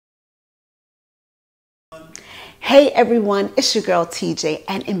Hey everyone, it's your girl TJ,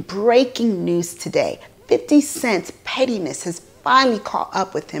 and in breaking news today, 50 Cent's pettiness has finally caught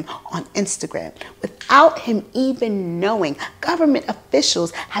up with him on Instagram. Without him even knowing, government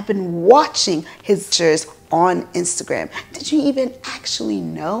officials have been watching his pictures on Instagram. Did you even actually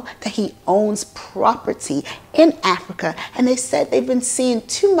know that he owns property in Africa? And they said they've been seeing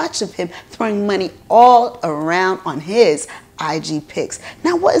too much of him throwing money all around on his IG pics.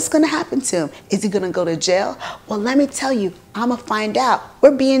 Now, what is going to happen to him? Is he going to go to jail? Well, let me tell you, I'm going to find out.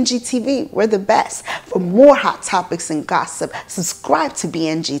 We're BNG TV. We're the best. For more hot topics and gossip, subscribe to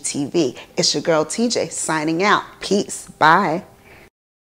BNG TV. It's your girl TJ signing out. Peace. Bye.